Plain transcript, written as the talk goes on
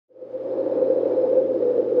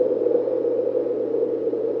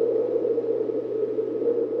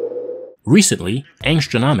Recently,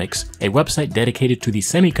 Angstronomics, a website dedicated to the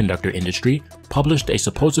semiconductor industry, published a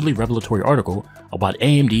supposedly revelatory article about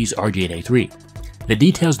AMD's RDNA 3. The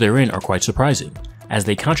details therein are quite surprising, as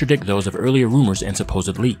they contradict those of earlier rumors and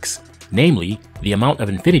supposed leaks, namely, the amount of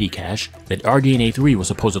infinity cache that RDNA 3 will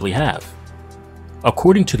supposedly have.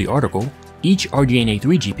 According to the article, each RDNA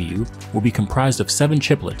 3 GPU will be comprised of 7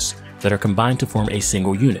 chiplets that are combined to form a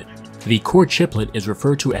single unit. The core chiplet is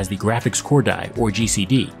referred to as the graphics core die, or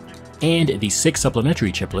GCD, and the 6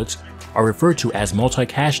 supplementary chiplets are referred to as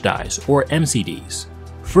multi-cache dies, or MCDs.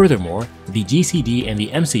 Furthermore, the GCD and the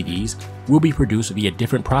MCDs will be produced via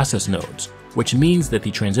different process nodes, which means that the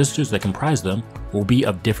transistors that comprise them will be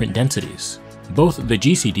of different densities. Both the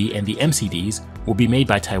GCD and the MCDs will be made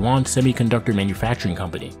by Taiwan Semiconductor Manufacturing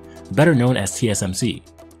Company, better known as TSMC.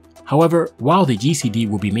 However, while the GCD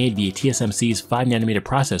will be made via TSMC's 5nm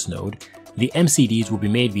process node, the MCDs will be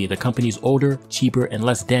made via the company's older, cheaper, and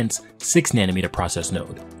less dense 6nm process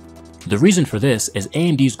node. The reason for this is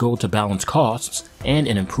AMD's goal to balance costs and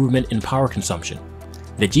an improvement in power consumption.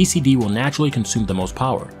 The GCD will naturally consume the most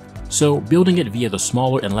power, so building it via the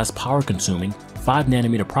smaller and less power-consuming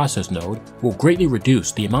 5nm process node will greatly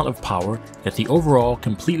reduce the amount of power that the overall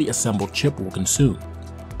completely assembled chip will consume.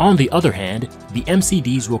 On the other hand, the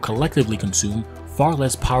MCDs will collectively consume far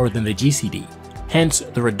less power than the GCD. Hence,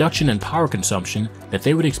 the reduction in power consumption that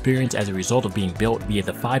they would experience as a result of being built via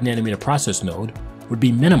the 5nm process node would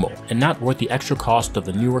be minimal and not worth the extra cost of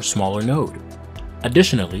the newer, smaller node.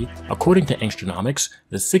 Additionally, according to Angstronomics,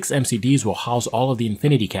 the 6 MCDs will house all of the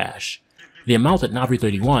infinity cache. The amount that Navi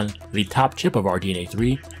 31, the top chip of RDNA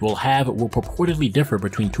 3, will have will purportedly differ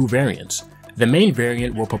between 2 variants. The main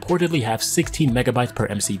variant will purportedly have 16 MB per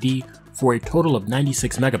MCD for a total of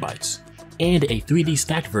 96 MB, and a 3D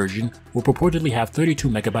stacked version will purportedly have 32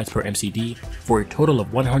 MB per MCD for a total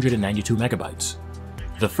of 192 MB.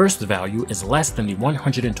 The first value is less than the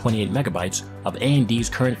 128 MB of AMD's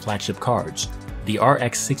current flagship cards, the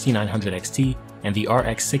RX 6900 XT and the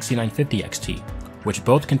RX 6950 XT, which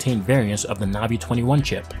both contain variants of the Navi 21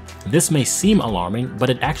 chip. This may seem alarming, but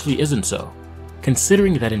it actually isn't so,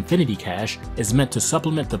 considering that infinity cache is meant to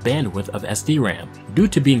supplement the bandwidth of SDRAM, due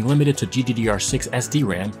to being limited to GDDR6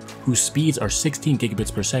 SDRAM, whose speeds are 16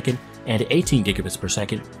 gigabits per second and 18 gigabits per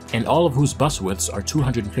second, and all of whose bus widths are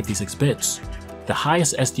 256 bits. The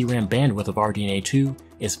highest SDRAM bandwidth of RDNA 2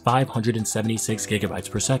 is 576 gigabytes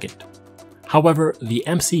per second. However, the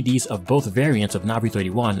MCDs of both variants of Navi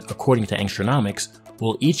 31, according to Angstronomics,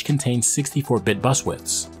 will each contain 64-bit bus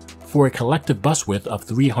widths, for a collective bus width of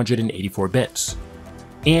 384 bits.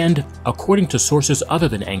 And, according to sources other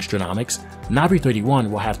than Angstronomics, Navi 31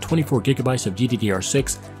 will have 24 gigabytes of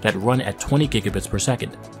GDDR6 that run at 20 gigabits per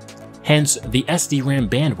second. Hence, the SDRAM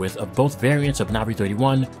bandwidth of both variants of Navi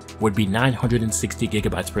 31 would be 960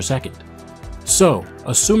 gigabytes per second. So,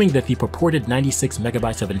 assuming that the purported 96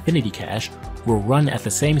 megabytes of infinity cache will run at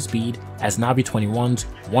the same speed as Navi 21's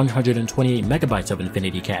 128 megabytes of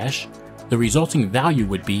infinity cache, the resulting value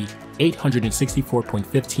would be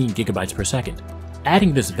 864.15 gigabytes per second.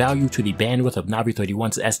 Adding this value to the bandwidth of Navi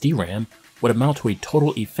 31's SDRAM would amount to a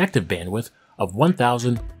total effective bandwidth of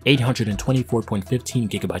 1,824.15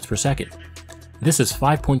 gigabytes per second. This is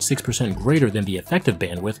 5.6% greater than the effective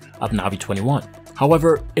bandwidth of Navi 21.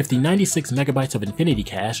 However, if the 96 megabytes of infinity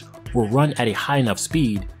cache will run at a high enough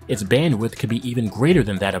speed, its bandwidth could be even greater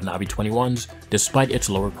than that of Navi 21's, despite its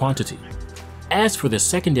lower quantity. As for the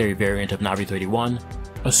secondary variant of Navi 31,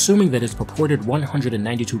 assuming that its purported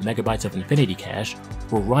 192 megabytes of infinity cache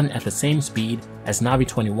will run at the same speed as Navi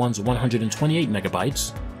 21's 128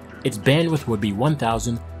 megabytes, its bandwidth would be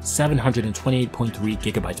 1,728.3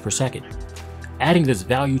 gigabytes per second. Adding this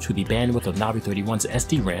value to the bandwidth of Navi 31's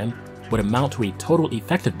SDRAM would amount to a total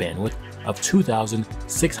effective bandwidth of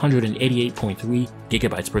 2,688.3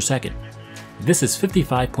 gigabytes per second. This is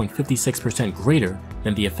 55.56% greater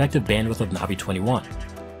than the effective bandwidth of Navi 21.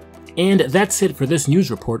 And that's it for this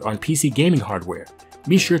news report on PC gaming hardware.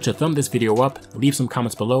 Be sure to thumb this video up, leave some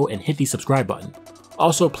comments below, and hit the subscribe button.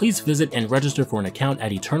 Also, please visit and register for an account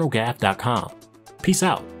at eternalgaff.com. Peace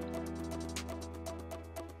out.